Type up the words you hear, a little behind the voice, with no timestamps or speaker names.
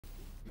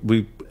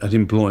We had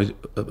employed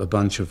a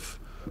bunch of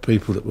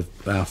people that were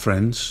our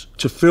friends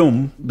to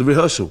film the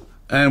rehearsal.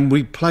 And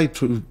we played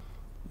through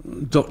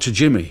Dr.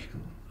 Jimmy,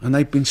 and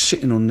they'd been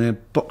sitting on their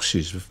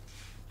boxes with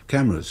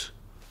cameras.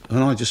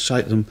 And I just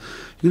say to them,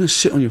 you're going to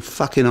sit on your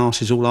fucking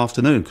asses all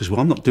afternoon, because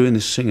I'm not doing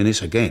this, singing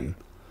this again.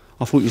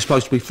 I thought you were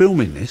supposed to be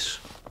filming this.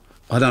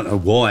 I don't know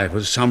why, but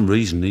for some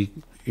reason,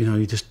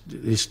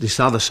 this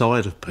other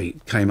side of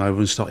Pete came over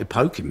and started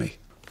poking me.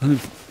 And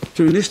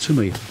doing this to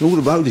me. All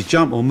the roadies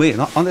jump on me,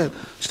 and I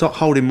start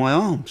holding my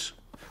arms.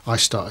 I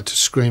started to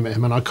scream at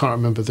him, and I can't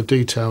remember the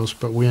details,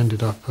 but we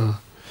ended up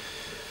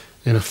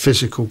in a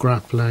physical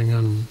grappling.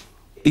 And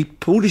he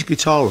pulled his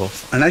guitar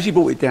off, and as he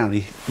brought it down,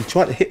 he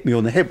tried to hit me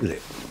on the head with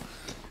it.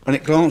 And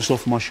it glanced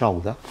off my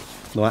shoulder,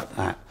 like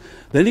that.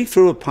 Then he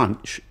threw a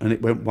punch, and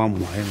it went one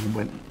way,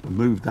 and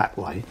moved that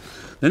way.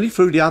 Then he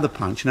threw the other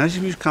punch, and as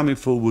he was coming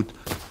forward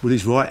with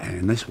his right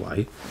hand this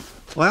way,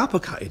 I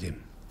uppercutted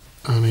him.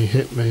 And he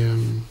hit me,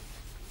 and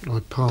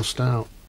I passed out.